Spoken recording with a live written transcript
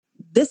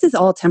this is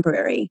all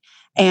temporary.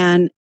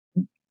 And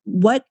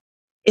what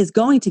is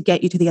going to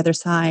get you to the other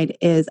side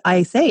is,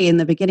 I say in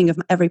the beginning of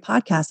every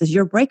podcast, is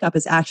your breakup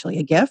is actually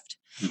a gift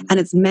and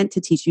it's meant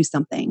to teach you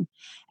something.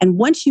 And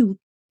once you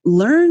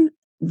learn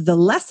the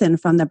lesson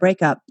from the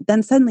breakup,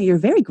 then suddenly you're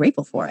very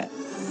grateful for it.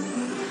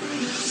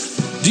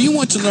 Do you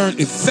want to learn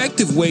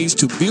effective ways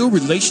to build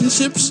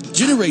relationships,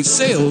 generate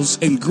sales,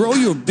 and grow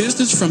your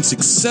business from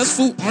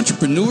successful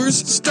entrepreneurs,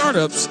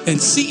 startups, and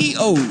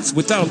CEOs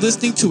without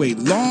listening to a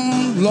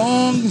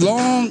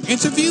long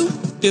interview?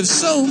 If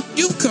so,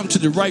 you've come to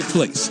the right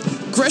place.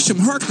 Gresham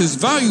Harkless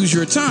values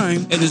your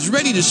time and is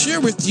ready to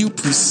share with you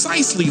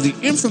precisely the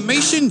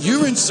information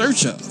you're in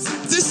search of.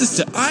 This is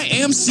the I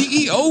Am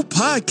CEO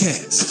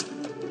podcast.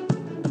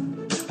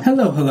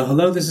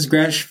 Hello. This is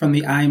Gresh from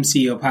the I Am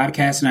CEO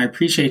podcast, and I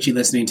appreciate you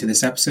listening to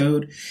this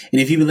episode.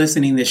 And if you've been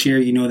listening this year,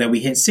 you know that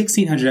we hit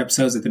 1,600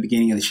 episodes at the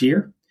beginning of this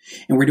year.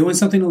 And we're doing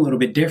something a little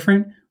bit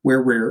different,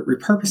 where we're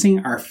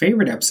repurposing our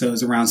favorite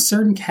episodes around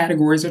certain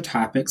categories or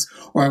topics,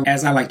 or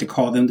as I like to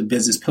call them, the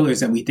business pillars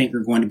that we think are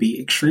going to be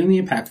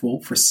extremely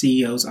impactful for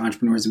CEOs,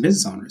 entrepreneurs, and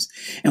business owners.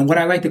 And what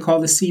I like to call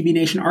the CB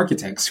Nation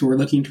architects who are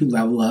looking to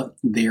level up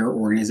their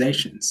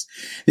organizations.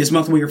 This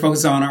month, we are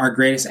focused on our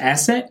greatest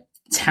asset,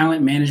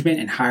 talent management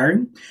and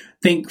hiring.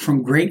 Think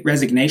from great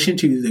resignation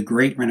to the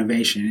great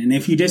renovation. And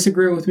if you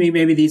disagree with me,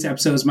 maybe these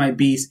episodes might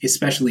be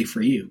especially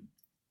for you.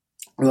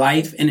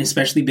 Life and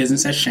especially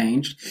business has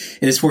changed.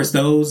 It has forced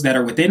those that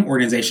are within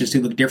organizations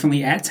to look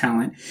differently at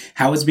talent,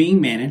 how it's being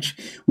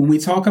managed. When we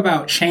talk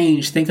about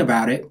change, think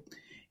about it.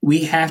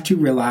 We have to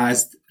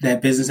realize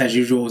that business as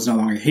usual is no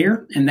longer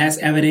here. And that's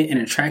evident in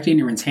attracting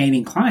and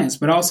retaining clients,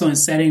 but also in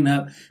setting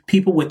up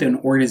people within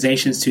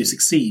organizations to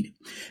succeed.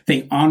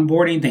 Think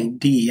onboarding, think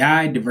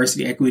DEI,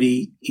 diversity,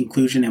 equity,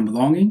 inclusion, and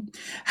belonging,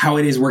 how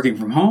it is working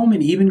from home,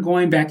 and even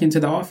going back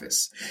into the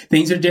office.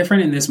 Things are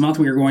different, and this month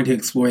we are going to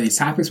explore these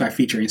topics by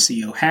featuring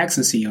CEO hacks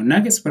and CEO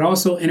nuggets, but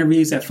also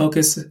interviews that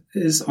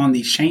focuses on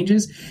these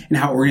changes and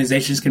how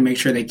organizations can make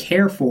sure they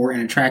care for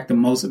and attract the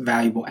most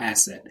valuable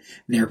asset,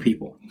 their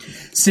people.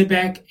 Sit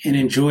back and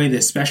enjoy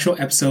this special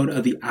episode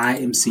of the I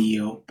Am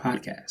CEO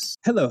podcast.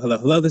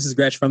 Hello. This is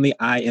Gresh from the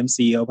I Am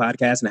CEO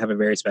podcast, and I have a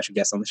very special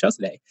guest on the show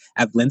today.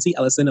 I have Lindsay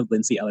Ellison of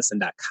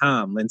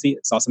lindsayellison.com. Lindsay,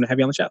 it's awesome to have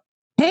you on the show.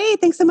 Hey,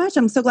 thanks so much.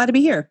 I'm so glad to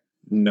be here.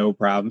 No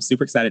problem.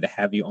 Super excited to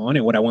have you on.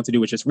 And what I want to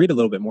do is just read a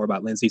little bit more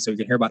about Lindsay so you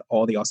can hear about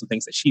all the awesome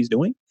things that she's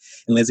doing.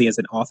 And Lindsay is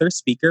an author,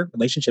 speaker,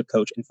 relationship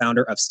coach, and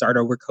founder of Start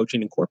Over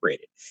Coaching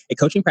Incorporated, a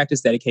coaching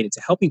practice dedicated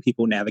to helping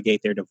people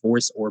navigate their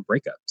divorce or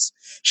breakups.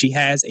 She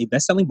has a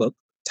best-selling book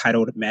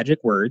titled Magic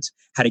Words,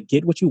 How to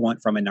Get What You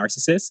Want from a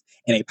Narcissist,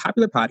 and a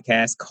popular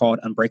podcast called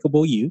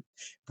Unbreakable You,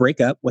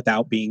 Break Up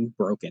Without Being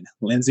Broken.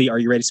 Lindsay, are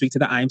you ready to speak to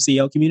the I Am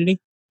CEO community?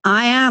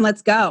 I am.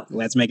 Let's go.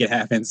 Let's make it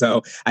happen.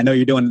 So I know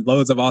you're doing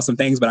loads of awesome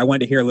things, but I wanted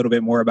to hear a little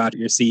bit more about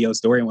your CEO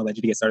story, and we'll let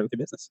you get started with your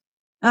business.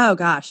 Oh,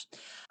 gosh.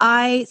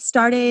 I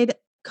started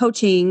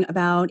coaching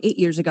about 8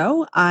 years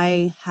ago.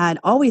 I had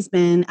always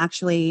been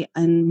actually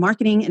in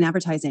marketing and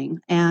advertising.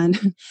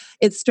 And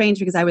it's strange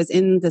because I was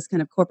in this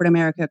kind of corporate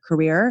America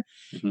career.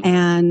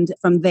 And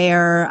from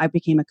there, I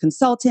became a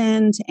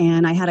consultant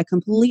and I had a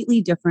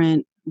completely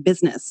different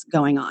business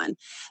going on.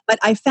 But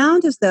I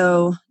found as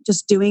though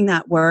just doing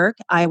that work,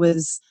 I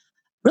was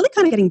really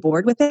kind of getting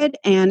bored with it.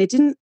 And it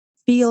didn't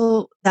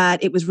feel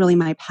that it was really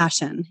my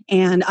passion.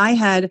 And I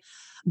had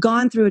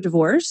gone through a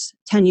divorce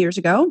 10 years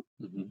ago,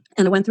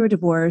 and I went through a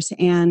divorce,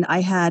 and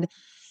I had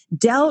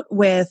dealt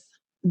with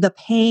the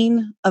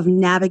pain of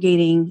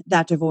navigating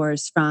that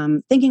divorce,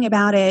 from thinking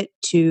about it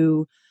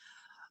to,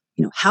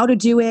 how to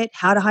do it,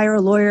 how to hire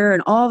a lawyer,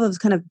 and all those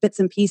kind of bits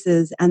and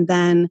pieces. And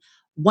then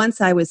once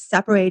I was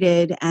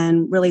separated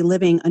and really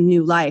living a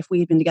new life, we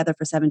had been together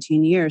for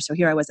 17 years. So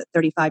here I was at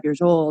 35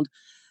 years old,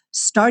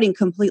 starting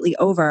completely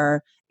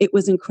over. It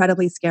was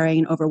incredibly scary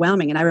and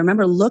overwhelming. And I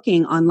remember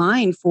looking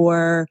online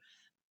for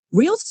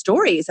real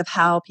stories of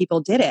how people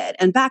did it.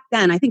 And back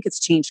then, I think it's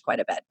changed quite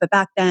a bit, but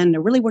back then there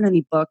really weren't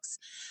any books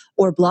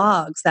or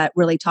blogs that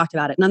really talked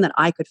about it, none that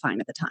I could find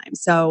at the time.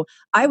 So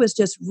I was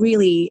just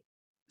really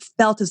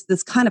felt as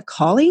this kind of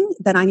calling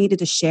that I needed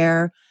to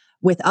share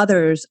with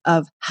others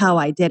of how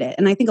I did it.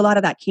 And I think a lot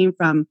of that came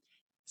from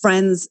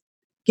friends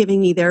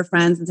giving me their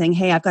friends and saying,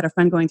 hey, I've got a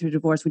friend going through a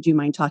divorce. Would you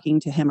mind talking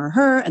to him or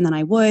her? And then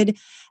I would.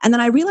 And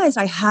then I realized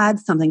I had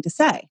something to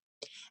say.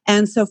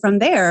 And so from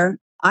there,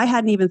 I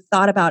hadn't even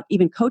thought about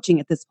even coaching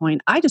at this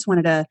point. I just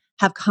wanted to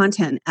have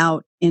content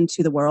out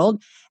into the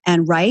world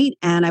and write.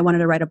 And I wanted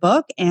to write a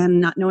book, and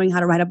not knowing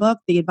how to write a book,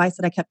 the advice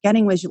that I kept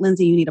getting was,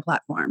 Lindsay, you need a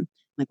platform.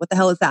 I'm like, what the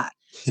hell is that?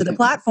 So the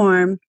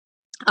platform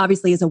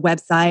obviously is a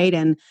website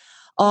and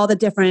all the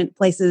different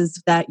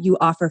places that you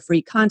offer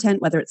free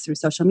content, whether it's through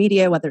social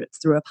media, whether it's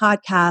through a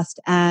podcast.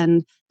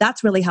 And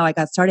that's really how I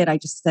got started. I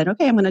just said,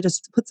 okay, I'm going to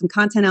just put some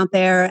content out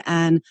there.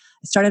 And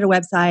I started a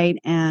website,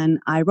 and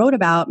I wrote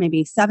about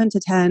maybe 7 to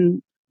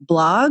 10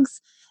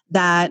 blogs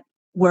that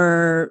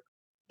were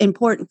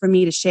important for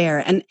me to share.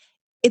 And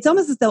it's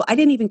almost as though I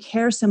didn't even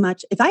care so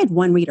much. If I had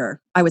one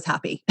reader, I was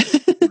happy.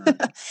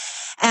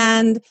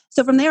 And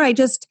so from there, I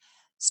just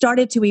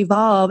started to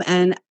evolve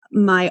and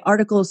my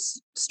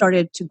articles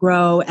started to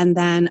grow. And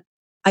then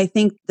I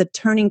think the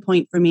turning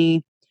point for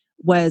me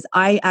was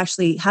I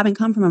actually, having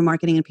come from a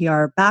marketing and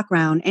PR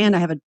background, and I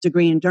have a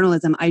degree in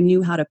journalism, I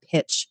knew how to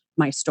pitch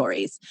my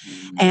stories.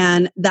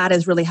 And that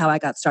is really how I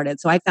got started.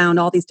 So I found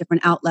all these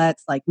different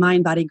outlets like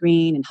Mind Body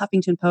Green and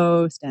Huffington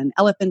Post and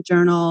Elephant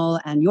Journal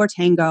and Your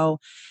Tango.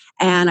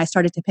 And I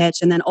started to pitch.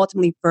 And then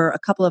ultimately for a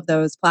couple of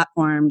those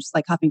platforms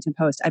like Huffington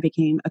Post, I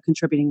became a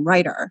contributing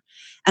writer.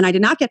 And I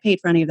did not get paid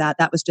for any of that.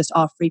 That was just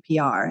all free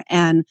PR.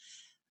 And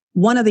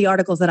one of the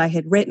articles that I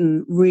had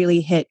written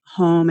really hit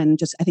home and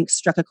just, I think,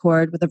 struck a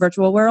chord with the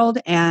virtual world.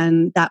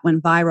 And that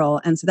went viral.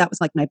 And so that was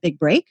like my big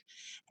break.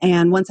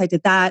 And once I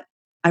did that,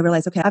 I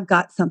realized, okay, I've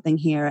got something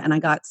here. And I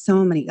got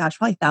so many, gosh,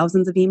 probably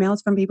thousands of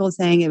emails from people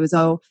saying it was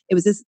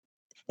this,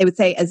 they would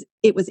say as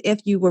it was if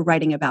you were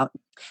writing about.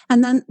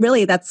 And then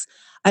really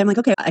I'm like,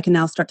 okay, I can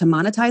now start to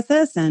monetize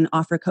this and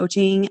offer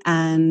coaching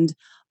and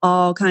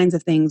all kinds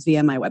of things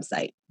via my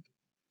website.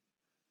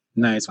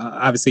 Nice.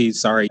 Obviously,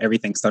 sorry,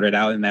 everything started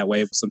out in that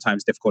way.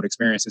 Sometimes difficult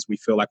experiences, we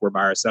feel like we're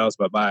by ourselves,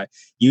 but by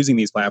using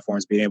these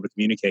platforms, being able to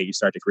communicate, you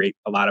start to create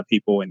a lot of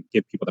people and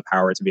give people the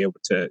power to be able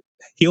to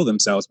heal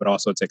themselves, but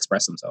also to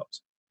express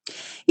themselves.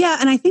 Yeah.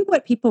 And I think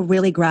what people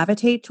really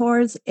gravitate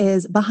towards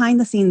is behind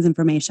the scenes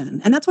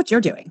information. And that's what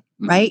you're doing,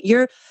 right?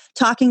 You're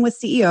talking with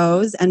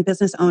CEOs and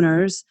business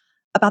owners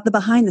about the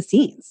behind the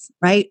scenes,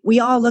 right? We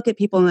all look at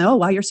people and oh,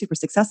 wow, you're super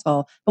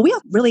successful. But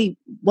what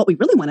we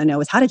really want to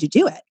know is how did you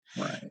do it?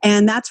 Right.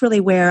 And that's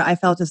really where I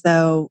felt as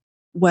though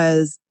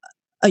was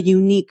a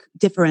unique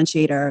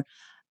differentiator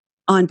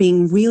on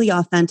being really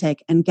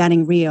authentic and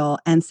getting real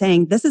and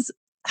saying, this is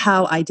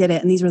how I did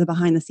it. And these were the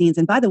behind the scenes.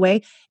 And by the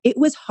way, it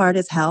was hard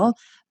as hell,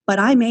 but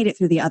I made it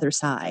through the other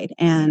side.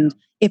 And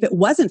if it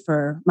wasn't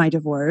for my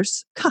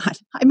divorce, God,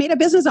 I made a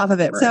business off of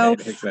it. Right, So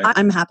exactly.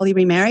 I'm happily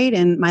remarried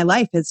and my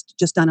life has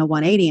just done a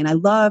 180. And I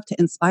love to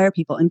inspire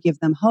people and give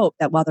them hope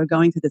that while they're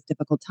going through this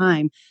difficult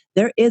time,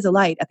 there is a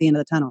light at the end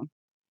of the tunnel.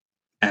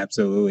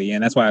 Absolutely.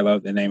 And that's why I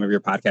love the name of your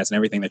podcast and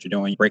everything that you're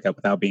doing, Break Up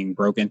Without Being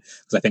Broken,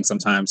 because I think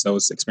sometimes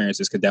those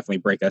experiences could definitely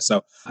break us.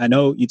 So I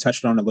know you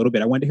touched on it a little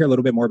bit. I wanted to hear a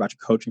little bit more about your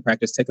coaching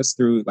practice. Take us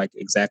through like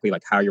exactly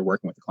like how you're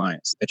working with the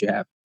clients that you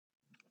have.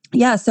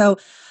 Yeah. So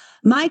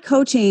my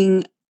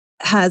coaching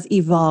has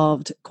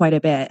evolved quite a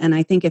bit. And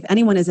I think if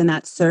anyone is in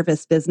that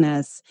service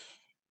business,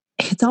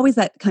 it's always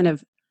that kind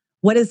of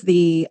what is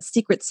the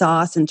secret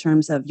sauce in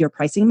terms of your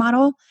pricing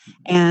model?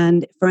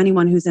 And for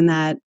anyone who's in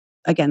that,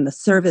 again, the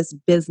service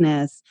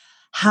business,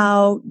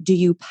 how do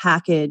you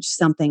package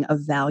something of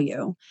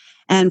value?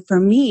 And for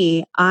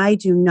me, I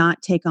do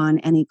not take on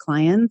any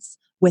clients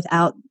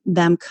without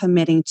them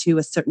committing to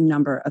a certain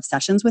number of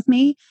sessions with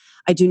me.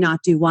 I do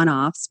not do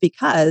one-offs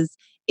because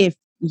if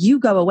you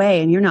go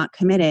away and you're not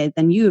committed,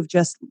 then you've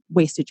just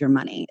wasted your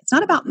money. It's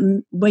not about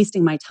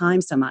wasting my time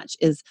so much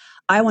is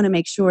I want to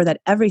make sure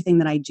that everything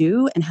that I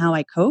do and how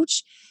I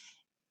coach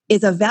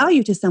is of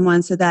value to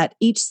someone so that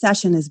each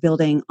session is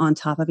building on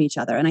top of each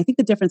other. And I think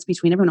the difference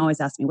between, everyone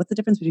always asks me, what's the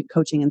difference between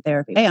coaching and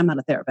therapy? Hey, I'm not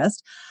a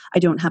therapist. I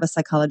don't have a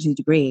psychology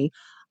degree.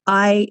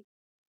 I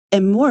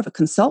am more of a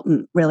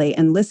consultant really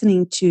and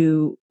listening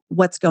to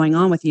what's going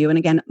on with you. And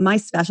again, my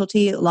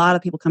specialty, a lot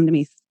of people come to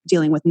me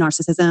dealing with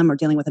narcissism or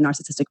dealing with a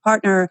narcissistic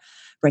partner,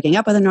 breaking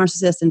up with a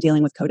narcissist and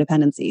dealing with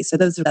codependency. So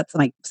that's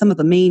like some of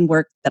the main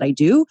work that I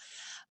do.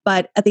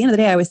 But at the end of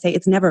the day, I always say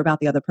it's never about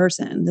the other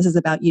person. This is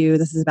about you.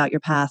 This is about your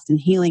past and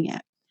healing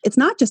it. It's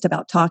not just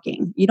about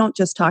talking. You don't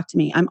just talk to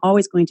me. I'm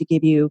always going to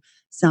give you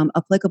some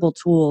applicable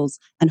tools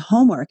and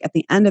homework at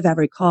the end of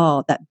every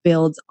call that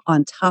builds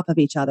on top of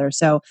each other.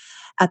 So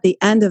at the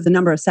end of the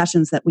number of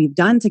sessions that we've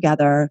done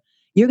together,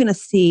 you're going to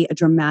see a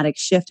dramatic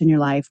shift in your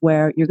life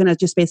where you're going to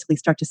just basically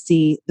start to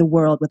see the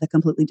world with a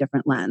completely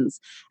different lens.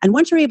 And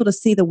once you're able to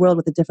see the world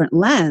with a different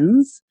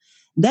lens,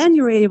 then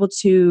you're able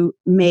to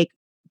make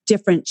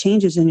different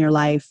changes in your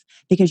life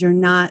because you're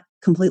not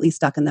completely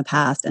stuck in the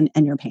past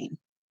and your pain.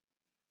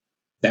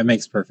 That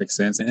makes perfect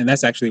sense. And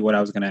that's actually what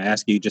I was going to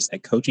ask you, just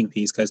that coaching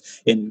piece,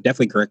 because, and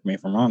definitely correct me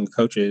if I'm wrong,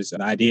 coaches,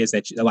 the idea is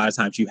that a lot of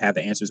times you have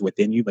the answers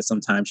within you, but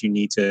sometimes you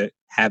need to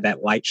have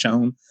that light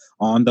shown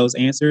on those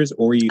answers,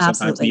 or you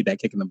sometimes need that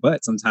kick in the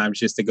butt sometimes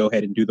just to go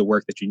ahead and do the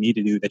work that you need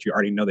to do that you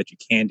already know that you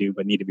can do,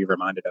 but need to be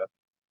reminded of.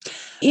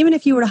 Even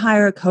if you were to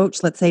hire a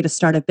coach, let's say to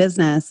start a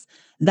business,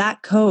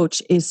 that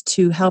coach is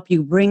to help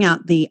you bring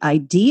out the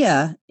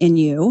idea in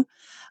you,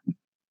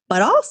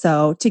 but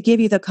also to give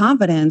you the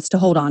confidence to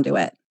hold on to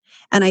it.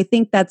 And I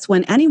think that's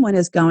when anyone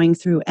is going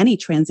through any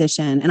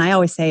transition. And I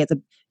always say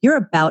you're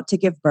about to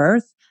give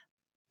birth,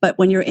 but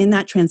when you're in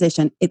that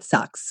transition, it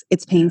sucks.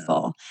 It's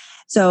painful.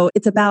 So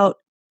it's about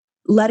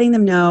letting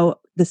them know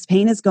this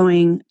pain is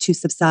going to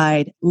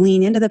subside,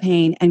 lean into the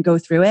pain and go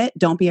through it.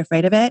 Don't be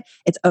afraid of it.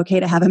 It's okay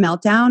to have a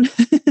meltdown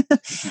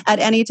at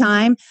any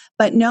time,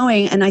 but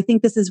knowing, and I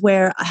think this is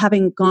where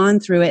having gone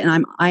through it,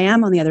 and I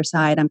am on the other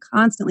side, I'm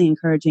constantly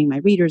encouraging my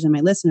readers and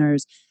my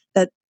listeners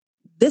that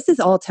this is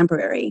all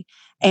temporary.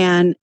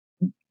 And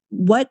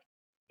what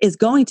is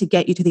going to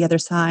get you to the other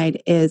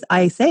side is,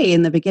 I say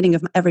in the beginning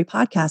of every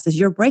podcast, is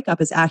your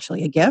breakup is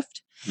actually a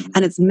gift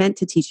and it's meant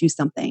to teach you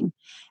something.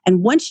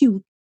 And once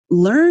you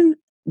learn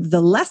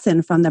the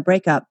lesson from the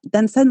breakup,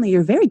 then suddenly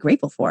you're very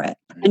grateful for it.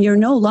 And you're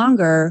no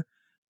longer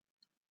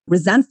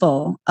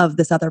resentful of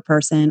this other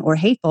person or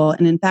hateful.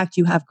 And in fact,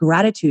 you have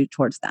gratitude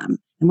towards them.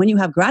 And when you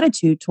have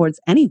gratitude towards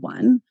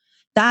anyone,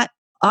 that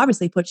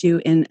obviously puts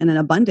you in an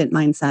abundant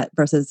mindset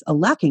versus a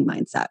lacking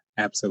mindset.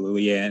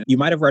 Absolutely. Yeah. You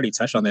might have already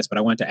touched on this, but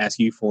I wanted to ask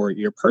you for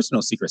your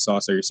personal secret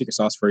sauce or your secret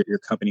sauce for your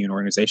company and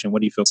organization.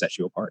 What do you feel sets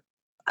you apart?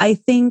 I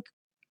think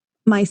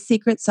my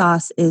secret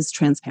sauce is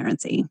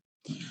transparency.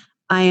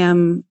 I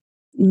am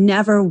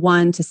never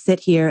one to sit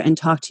here and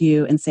talk to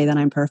you and say that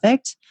I'm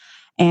perfect.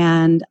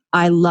 And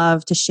I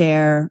love to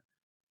share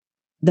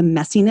the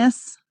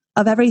messiness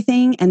of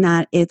everything and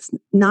that it's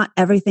not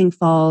everything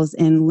falls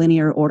in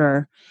linear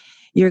order.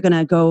 You're going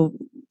to go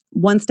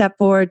one step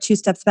forward, two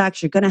steps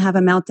back. You're going to have a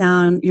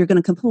meltdown. You're going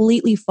to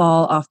completely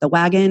fall off the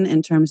wagon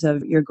in terms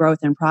of your growth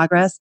and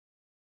progress.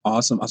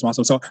 Awesome.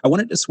 So I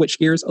wanted to switch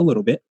gears a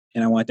little bit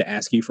and I wanted to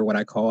ask you for what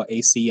I call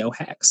a CEO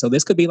hack. So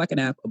this could be like an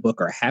app, a book,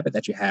 or a habit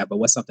that you have, but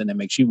what's something that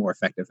makes you more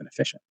effective and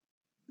efficient?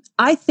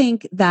 I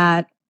think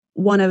that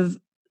one of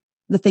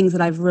the things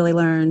that I've really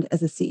learned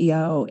as a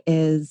CEO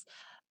is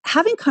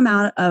having come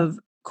out of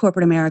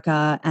corporate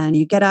America and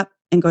you get up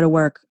and go to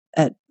work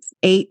at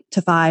 8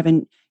 to 5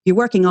 and you're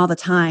working all the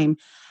time.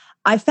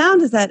 I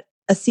found is that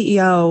a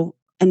CEO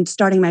and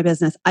starting my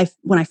business,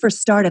 when I first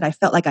started, I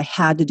felt like I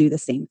had to do the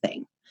same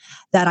thing,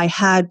 that I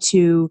had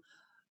to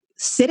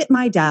sit at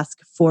my desk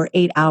for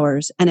 8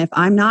 hours. And if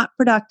I'm not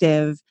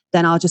productive,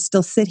 then I'll just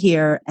still sit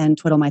here and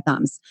twiddle my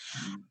thumbs.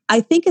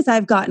 I think as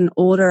I've gotten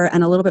older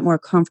and a little bit more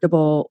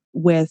comfortable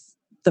with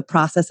the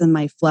process and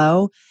my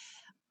flow,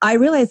 I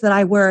realize that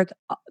I work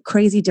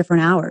crazy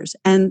different hours.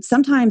 And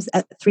sometimes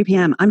at 3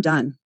 p.m., I'm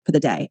done for the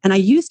day. And I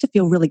used to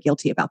feel really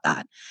guilty about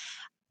that.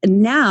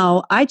 And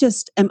now I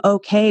just am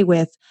okay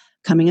with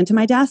coming into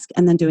my desk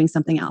and then doing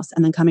something else,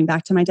 and then coming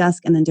back to my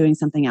desk and then doing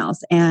something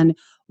else. And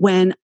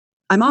when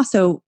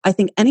I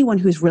think anyone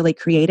who's really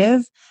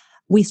creative,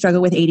 we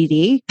struggle with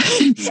ADD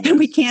and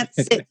we can't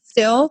sit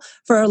still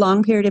for a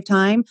long period of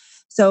time.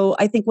 So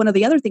I think one of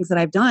the other things that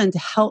I've done to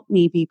help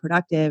me be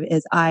productive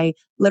is I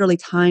literally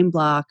time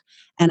block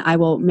and I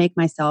will make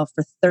myself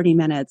for 30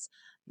 minutes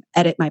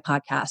edit my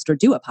podcast or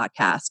do a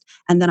podcast.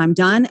 And then I'm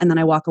done. And then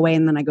I walk away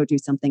and then I go do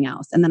something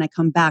else. And then I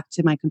come back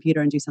to my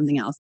computer and do something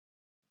else.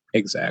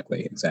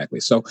 Exactly.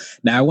 So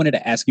now I wanted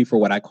to ask you for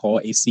what I call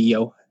a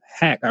CEO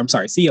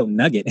CEO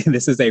nugget.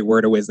 This is a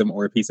word of wisdom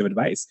or a piece of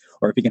advice.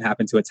 Or if you can hop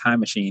into a time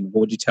machine,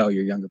 what would you tell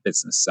your younger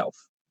business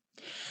self?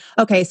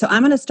 Okay. So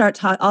I'm going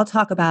to I'll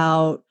talk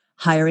about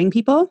hiring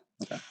people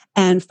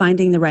and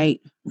finding the right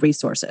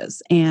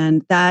resources.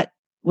 And that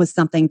was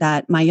something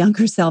that my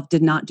younger self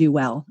did not do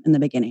well in the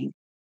beginning.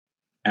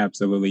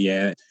 Absolutely.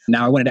 Yeah.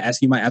 Now I wanted to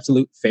ask you my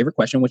absolute favorite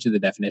question, which is the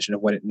definition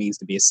of what it means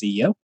to be a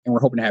CEO. And we're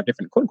hoping to have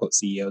different quote unquote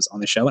CEOs on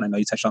the show. And I know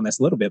you touched on this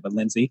a little bit, but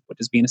Lindsay, what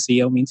does being a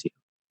CEO mean to you?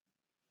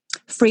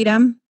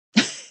 Freedom.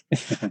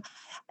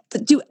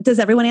 Does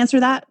everyone answer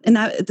that? And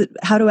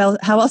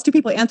how else do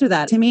people answer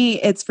that? To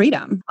me, it's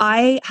freedom.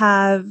 I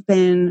have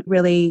been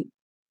really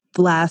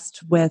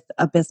blessed with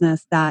a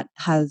business that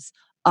has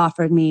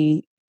offered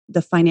me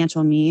the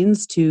financial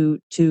means to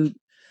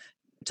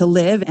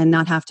live and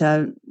not have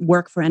to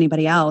work for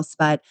anybody else.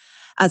 But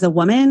as a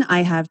woman,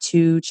 I have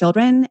 2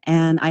 children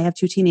and I have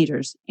 2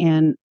 teenagers.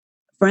 And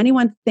for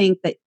anyone to think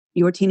that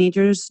your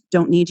teenagers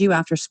don't need you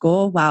after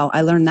school, wow,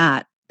 I learned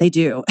that they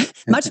do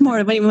much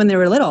more when they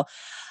were little.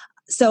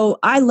 So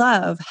I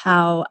love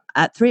how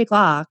at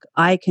 3:00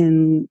 I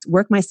can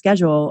work my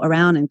schedule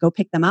around and go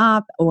pick them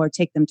up or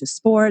take them to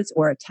sports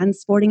or attend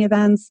sporting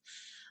events.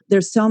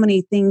 There's so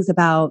many things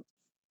about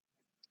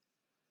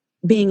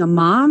being a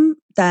mom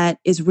that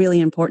is really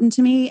important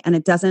to me, and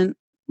it doesn't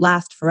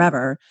last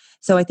forever.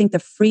 So I think the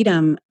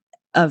freedom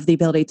of the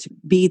ability to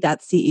be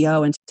that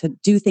CEO and to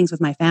do things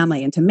with my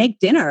family and to make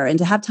dinner and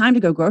to have time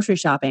to go grocery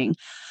shopping.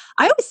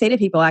 I always say to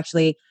people,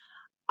 actually,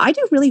 I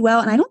do really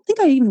well, and I don't think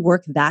I even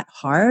work that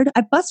hard.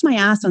 I bust my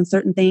ass on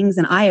certain things,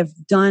 and I have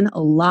done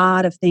a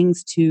lot of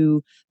things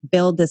to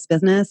build this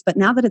business. But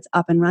now that it's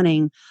up and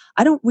running,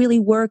 I don't really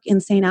work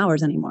insane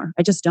hours anymore.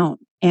 I just don't.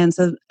 And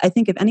so I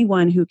think if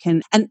anyone who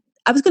can, and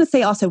I was going to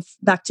say also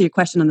back to your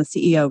question on the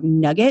CEO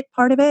nugget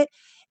part of it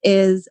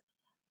is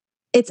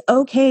it's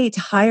okay to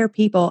hire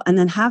people and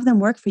then have them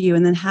work for you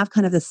and then have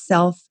kind of the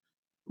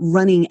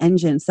self-running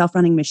engine,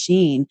 self-running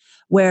machine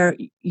where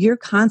you're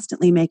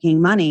constantly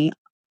making money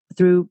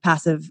through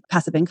passive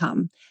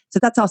income. So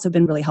that's also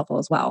been really helpful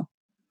as well.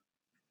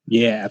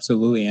 Yeah,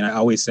 absolutely. And I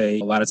always say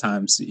a lot of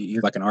times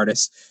you're like an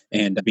artist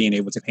and being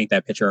able to paint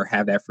that picture or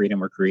have that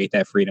freedom or create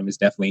that freedom is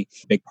definitely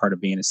a big part of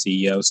being a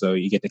CEO. So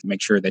you get to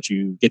make sure that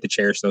you get to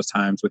cherish those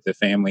times with the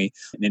family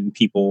and then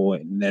people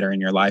that are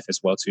in your life as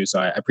well too. So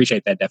I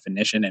appreciate that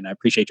definition and I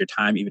appreciate your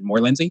time even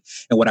more, Lindsay.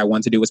 And what I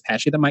want to do is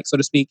pass you the mic, so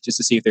to speak, just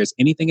to see if there's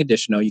anything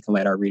additional you can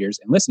let our readers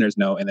and listeners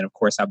know. And then of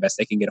course, how best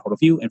they can get a hold of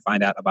you and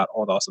find out about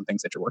all the awesome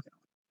things that you're working on.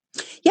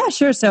 Yeah,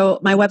 sure. So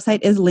my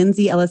website is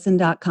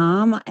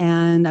lindsayellison.com.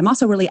 And I'm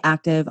also really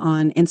active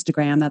on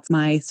Instagram. That's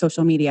my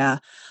social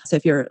media. So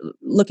if you're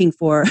looking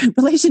for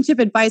relationship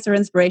advice or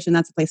inspiration,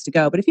 that's the place to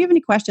go. But if you have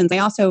any questions, I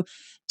also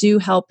do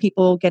help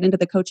people get into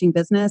the coaching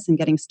business and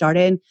getting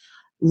started,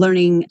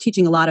 learning,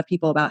 teaching a lot of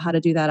people about how to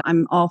do that.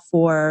 I'm all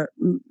for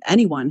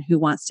anyone who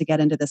wants to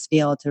get into this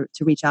field to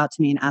reach out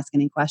to me and ask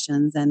any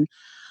questions. And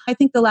I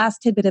think the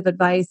last tidbit of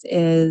advice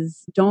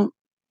is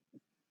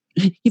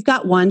you've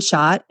got one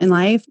shot in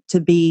life to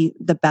be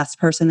the best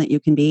person that you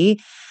can be.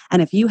 And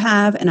if you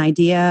have an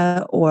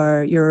idea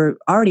or you're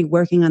already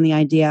working on the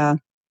idea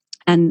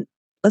and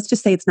let's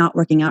just say it's not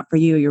working out for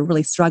you, you're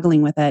really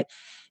struggling with it,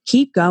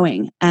 keep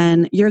going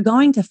and you're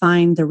going to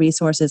find the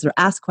resources or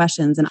ask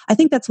questions. And I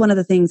think that's one of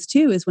the things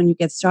too, is when you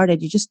get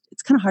started, it's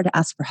kind of hard to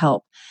ask for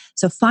help.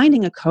 So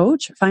finding a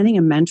coach, finding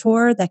a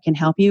mentor that can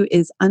help you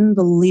is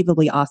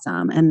unbelievably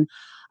awesome. And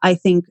I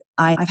think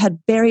I've had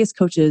various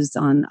coaches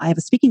I have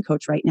a speaking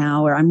coach right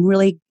now where I'm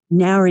really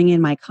narrowing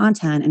in my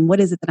content and what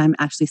is it that I'm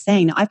actually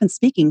saying. Now, I've been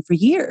speaking for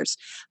years,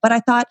 but I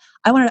thought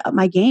I wanted to up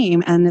my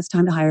game and it's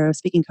time to hire a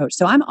speaking coach.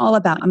 So I'm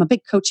a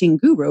big coaching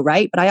guru,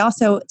 right? But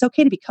it's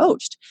okay to be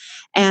coached.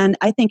 And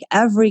I think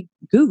every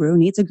guru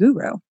needs a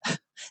guru.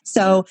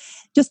 So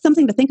just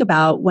something to think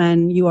about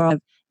if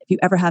you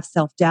ever have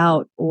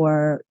self-doubt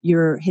or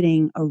you're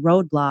hitting a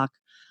roadblock,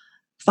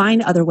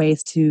 find other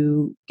ways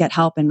to get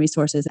help and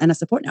resources and a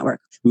support network.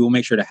 We will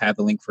make sure to have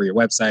the link for your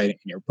website and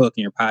your book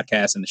and your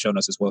podcast and the show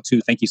notes as well, too.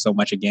 Thank you so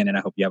much again, and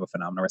I hope you have a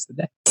phenomenal rest of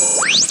the day.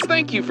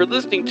 Thank you for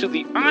listening to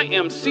the I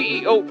Am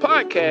CEO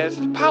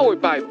podcast powered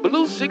by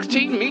Blue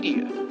 16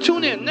 Media.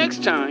 Tune in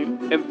next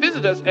time and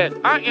visit us at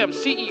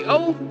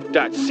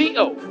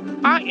IAM1746.co.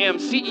 I Am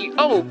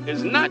CEO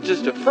is not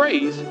just a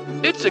phrase,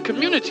 it's a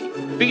community.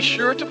 Be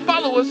sure to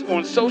follow us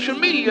on social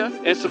media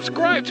and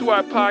subscribe to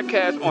our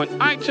podcast on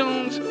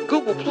iTunes,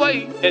 Google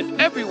Play, and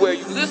everywhere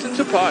you listen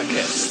to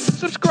podcasts.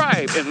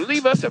 Subscribe and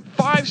leave us a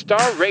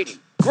 5-star rating.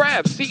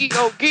 Grab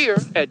CEO Gear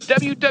at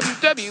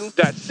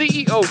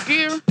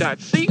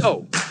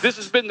www.ceogear.co. This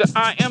has been the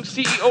I Am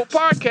CEO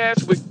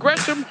podcast with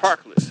Gresham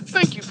Harkless.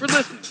 Thank you for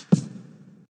listening.